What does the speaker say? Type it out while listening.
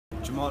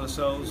Jamal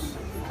Lascelles,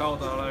 Carl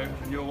Darlow,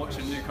 and you're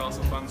watching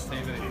Newcastle Fans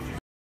TV.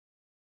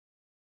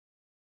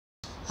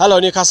 Hello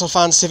Newcastle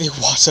Fans TV,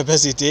 what a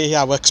busy day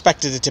here. We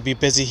expected it to be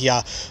busy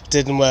here,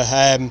 didn't we?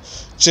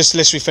 Just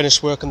literally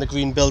finished work on the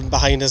green building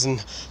behind us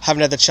and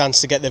haven't had the chance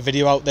to get the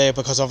video out there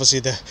because obviously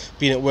they've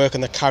been at work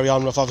and they carry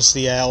on with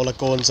obviously all the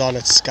goings on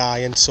at Sky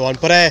and so on.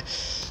 But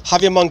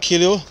Javier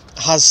Manquillo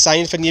has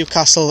signed for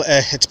Newcastle.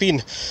 It's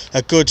been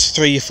a good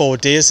 3 or 4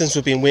 days since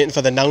we've been waiting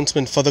for the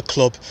announcement for the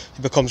club.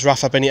 He becomes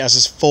Rafa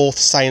Benitez's 4th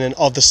signing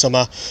of the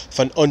summer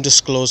for an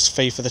undisclosed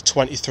fee for the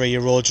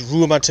 23-year-old,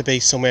 rumoured to be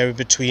somewhere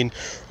between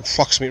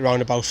approximately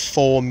around about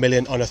 4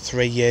 million on a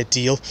 3-year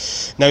deal.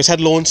 Now he's had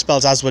loan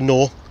spells, as we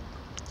know.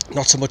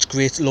 Not so much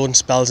great loan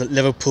spells at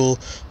Liverpool,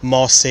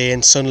 Marseille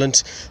and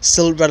Sunderland.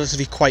 Still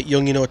relatively quite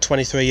young, you know,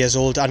 23 years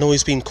old. I know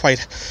he's been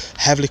quite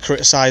heavily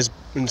criticised,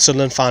 and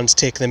Sunderland fans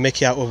taking the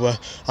mickey out of her,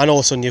 and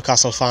also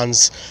Newcastle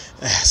fans.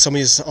 Some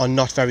of you are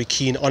not very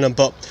keen on him,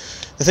 but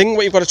the thing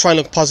what you've got to try and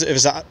look positive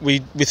is that we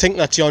think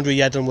that DeAndre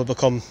Yedlin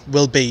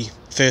will be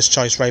first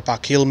choice right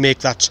back. He'll make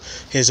that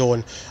his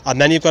own. And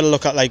then you've got to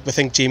look at, like, we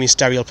think Jamie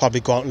Sterry will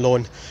probably go out on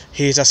loan.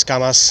 He's a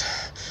Scammers.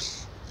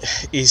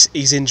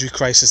 He's injury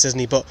crisis, isn't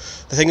he? But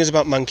the thing is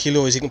about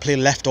Manquillo is he can play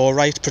left or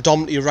right,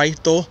 predominantly right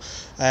though.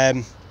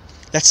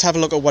 Let's have a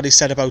look at what he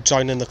said about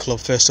joining the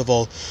club first of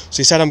all. So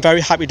he said, "I'm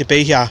very happy to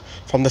be here.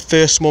 From the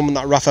first moment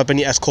that Rafa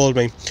Benitez called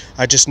me,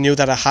 I just knew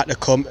that I had to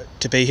come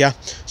to be here.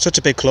 Such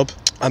a big club.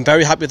 I'm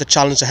very happy with the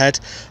challenge ahead.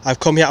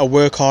 I've come here to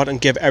work hard and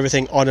give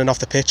everything on and off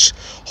the pitch.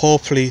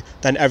 Hopefully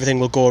then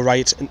everything will go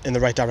right in the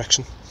right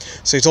direction."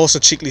 So he's also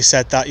cheekily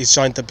said that he's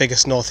joined the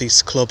biggest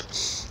northeast club,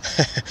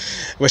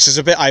 which is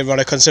a bit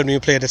ironic considering he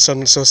played at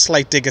Sunderland. So a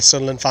slight dig at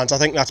Sunderland fans. I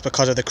think that's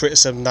because of the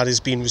criticism that he's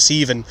been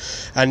receiving.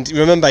 And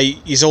remember,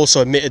 he's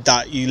also admitted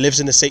that he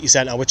lives in the city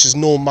centre, which is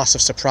no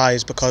massive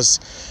surprise because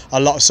a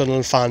lot of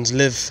Sunderland fans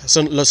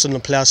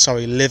Sunderland players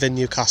live in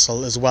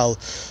Newcastle as well,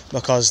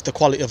 because the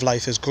quality of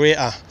life is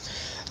greater.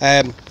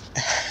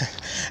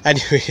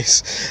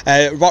 Anyways,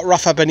 what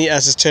Rafa Benitez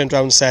has turned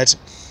around and said,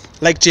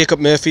 "Like Jacob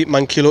Murphy,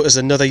 Manquillo is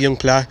another young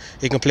player.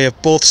 He can play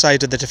both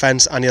sides of the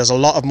defence and he has a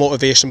lot of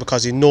motivation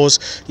because he knows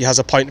he has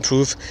a point to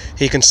prove.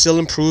 He can still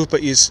improve,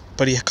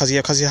 because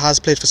he has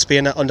played for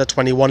Spain at under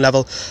 21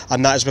 level,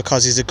 and that is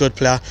because he's a good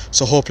player.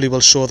 So hopefully we'll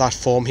show that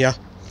form here."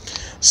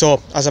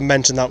 So as I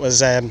mentioned, that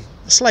was a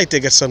slight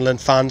dig at Sunderland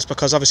fans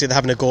because obviously they're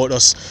having a go at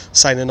us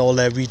signing all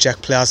their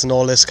reject players and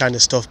all this kind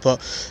of stuff. But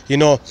you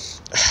know,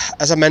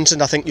 as I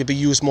mentioned, I think you'll be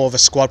used more of a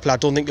squad player. I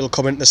don't think you'll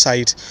come into the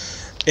side.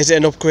 Is it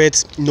an upgrade?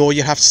 No,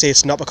 you have to say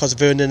it's not, because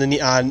Vernon and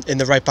Anita in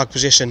the right back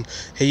position,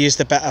 he is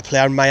the better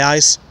player in my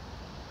eyes.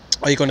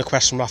 Are you going to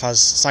question Rafa's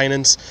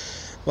signings?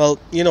 Well,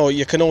 you know,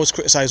 you can always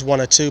criticise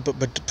one or two,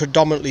 but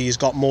predominantly he's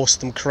got most of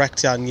them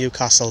correct here in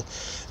Newcastle.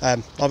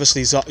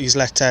 Obviously he's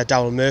let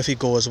Daryl Murphy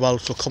go as well,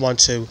 which we'll come on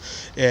to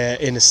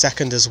in a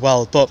second as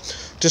well. But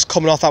just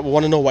coming off that, we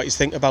want to know what you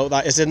think about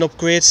that. Is it an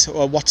upgrade,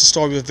 or what's the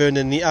story with Vernon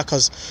and Anita?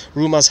 Because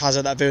rumours has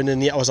it that Vernon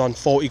and Anita was on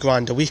 40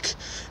 grand a week,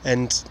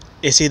 and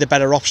is he the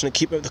better option to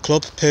keep at the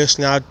club?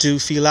 Personally, I do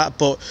feel that,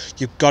 but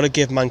you've got to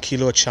give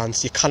Manquillo a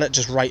chance. You cannot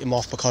just write him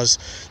off because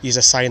he's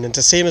a signing.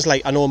 The same as,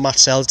 like, I know Matt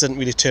Sells didn't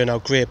really turn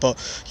out great, but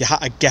you had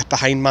to get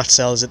behind Matt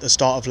Sells at the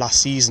start of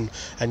last season,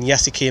 and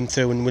yes, he came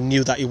through, and we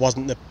knew that he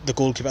wasn't the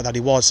goalkeeper that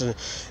he was. And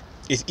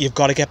you've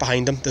got to get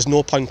behind him. There's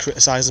no point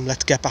criticising him.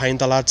 Let's get behind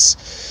the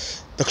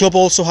lads. The club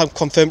also have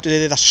confirmed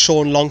today that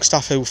Sean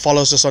Longstaff, who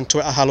follows us on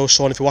Twitter, hello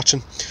Sean if you're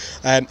watching,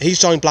 he's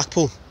joined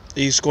Blackpool.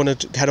 He's going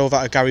to head over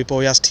to Gary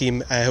Boyer's team,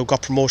 who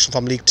got promotion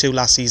from League 2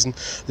 last season.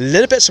 A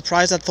little bit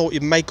surprised. I thought he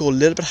might go a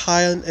little bit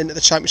higher into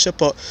the Championship,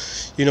 but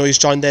you know, he's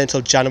joined there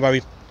until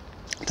January.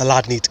 The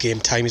lad needs game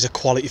time. He's a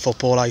quality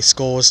footballer. He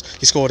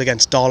scored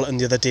against Darlington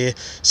the other day,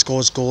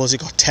 scores goals. He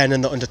got 10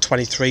 in the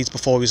under-23s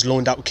before he was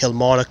loaned out to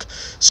Kilmarnock.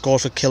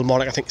 Scored for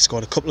Kilmarnock. I think he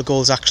scored a couple of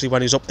goals actually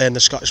when he was up there in the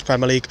Scottish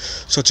Premier League.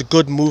 So it's a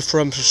good move for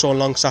him, for Sean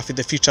Longstaff.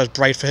 The future is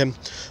bright for him.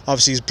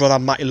 Obviously his brother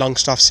Matty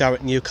Longstaff's here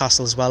at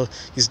Newcastle as well.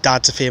 His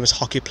dad's a famous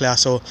hockey player,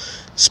 so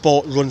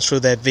sport runs through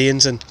their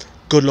veins, and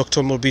good luck to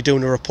him. We'll be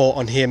doing a report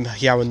on him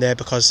here and there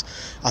because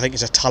I think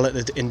he's a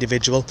talented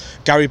individual.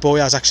 Gary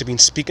Boyer has actually been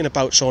speaking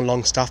about Sean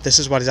Longstaff. This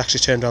is what he's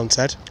actually turned around and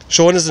said.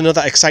 "Sean is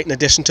another exciting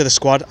addition to the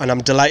squad, and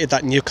I'm delighted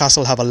that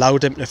Newcastle have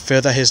allowed him to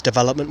further his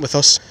development with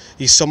us.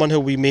 He's someone who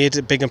we made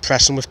a big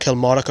impression with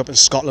Kilmarnock up in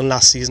Scotland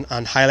last season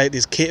and highlighted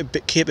his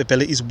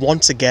capabilities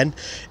once again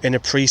in a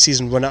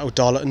pre-season run out of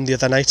Darlington the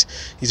other night.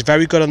 He's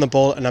very good on the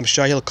ball, and I'm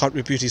sure he'll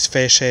contribute his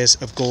fair shares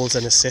of goals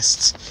and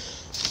assists."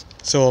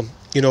 So,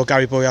 you know,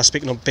 Gary Boyer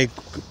speaking up,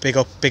 big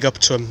up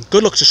to him.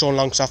 Good luck to Sean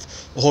Longstaff.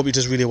 I hope he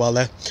does really well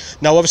there.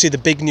 Now, obviously, the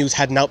big news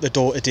heading out the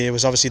door today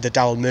was obviously the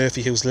Daryl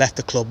Murphy who's left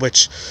the club,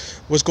 which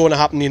was going to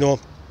happen, you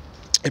know.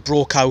 It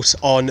broke out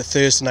on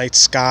Thursday night,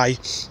 Sky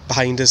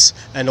behind us,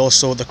 and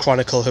also the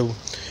Chronicle, who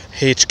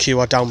HQ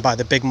are down by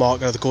the big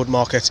market, or the good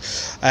market.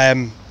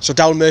 So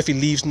Daryl Murphy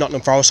leaves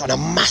Nottingham Forest on a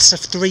massive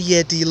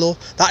 3-year deal.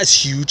 That is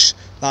huge.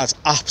 That is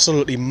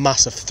absolutely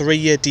massive.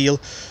 3-year deal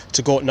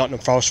to go to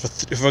Nottingham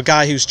Forest for a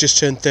guy who's just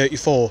turned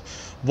 34.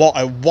 What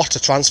a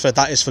transfer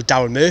that is for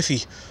Daryl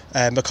Murphy.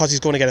 because he's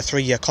going to get a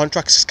 3-year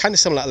contract. It's kind of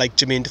similar to like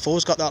Jermaine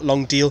Defoe's got that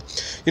long deal.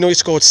 You know, he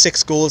scored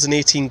 6 goals in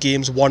 18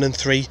 games, 1 and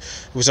 3. He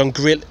was on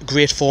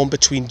great form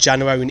between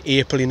January and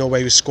April, you know, where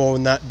he was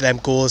scoring them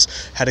goals.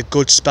 Had a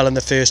good spell in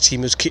the first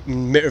team. He was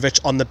keeping Mitrovic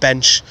on the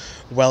bench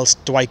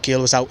whilst Dwight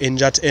Gale was out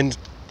injured. And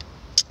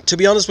to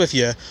be honest with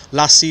you,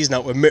 last season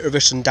out with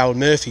Mitrovic and Daryl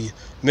Murphy,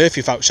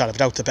 without shadow of a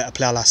doubt the better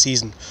player last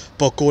season.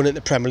 But going into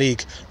the Premier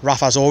League,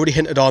 Rafa's already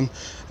hinted on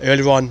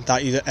earlier on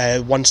that he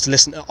wants to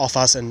listen to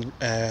offers, and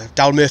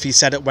Daryl Murphy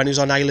said it when he was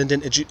on Ireland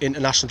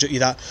international duty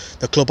that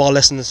the club are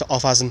listening to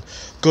offers, and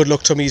good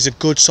luck to him. He's a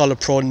good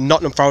solid pro.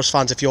 Nottingham Forest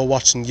fans, if you're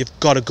watching, you've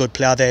got a good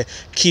player there.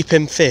 Keep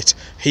him fit.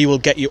 He will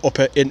get you up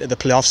into the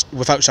playoffs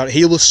without shadow.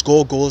 He will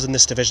score goals in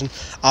this division.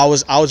 I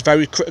was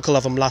very critical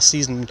of him last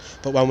season,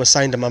 but when we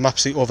signed him, I'm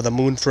absolutely over the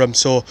moon for him.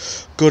 So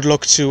good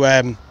luck to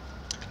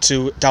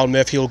Daryl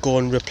Murphy. He'll go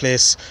and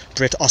replace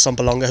Britt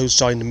Osson-Balonga, who's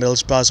joined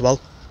Middlesbrough as well.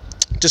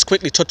 Just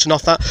quickly touching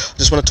off that, I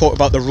just want to talk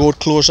about the road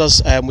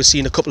closures. We've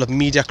seen a couple of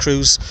media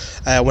crews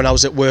when I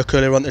was at work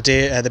earlier on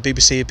today. The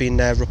BBC have been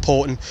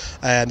reporting.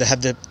 They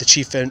had the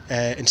chief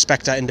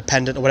inspector,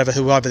 independent or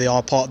whoever they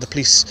are, part of the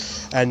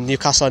police, and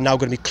Newcastle are now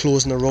going to be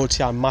closing the roads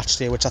here on match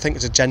day, which I think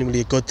is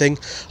genuinely a good thing.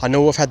 I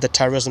know we've had the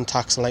terrorism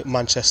tax in like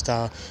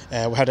Manchester,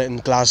 we had it in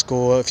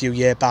Glasgow a few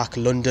years back,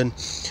 London,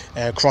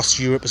 across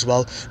Europe as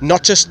well.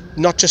 Not just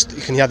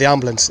you can hear the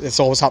ambulance. It's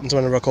always happens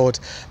when I record.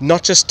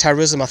 Not just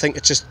terrorism. I think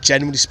it's just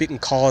generally speaking,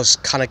 cars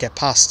cannot get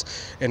past,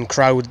 and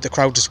the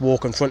crowd just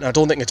walk in front. And I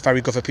don't think it's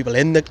very good for people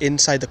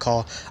inside the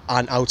car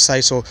and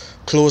outside. So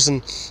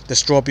closing the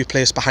Strawberry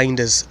Place behind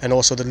us and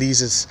also the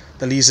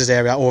Leazes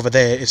area over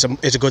there is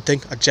a good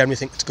thing. I generally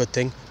think it's a good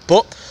thing.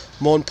 But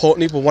more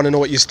importantly, we want to know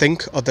what you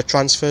think of the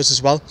transfers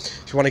as well.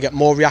 If you want to get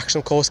more reaction,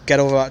 of course, get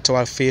over to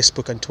our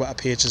Facebook and Twitter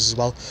pages as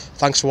well.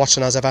 Thanks for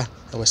watching as ever,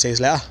 and we'll see you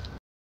later.